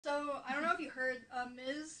you heard,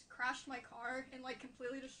 Miz crashed my car and, like,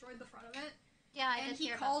 completely destroyed the front of it. Yeah, I and did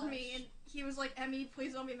hear he called about me this. and he was like, Emmy,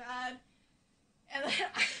 please don't be mad. And then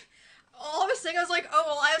all of a sudden I was like, oh,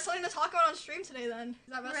 well, I have something to talk about on stream today then.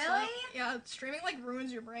 That messed Really? up. Yeah, streaming, like,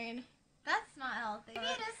 ruins your brain. That's not healthy. Maybe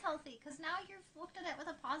it is healthy, because now you've looked at it with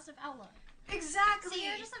a positive outlook. Exactly. See,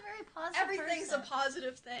 you're just a very positive Everything's person. a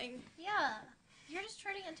positive thing. Yeah. You're just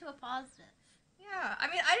turning into a positive. Yeah, I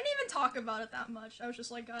mean, I didn't even talk about it that much. I was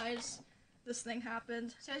just like, guys, this thing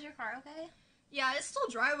happened. So is your car okay? Yeah, it's still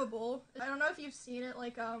drivable. I don't know if you've seen it,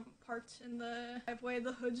 like, parked in the driveway.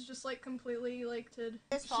 The hood's just, like, completely, like,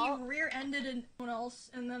 His fault? He rear-ended someone else,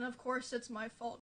 and then, of course, it's my fault.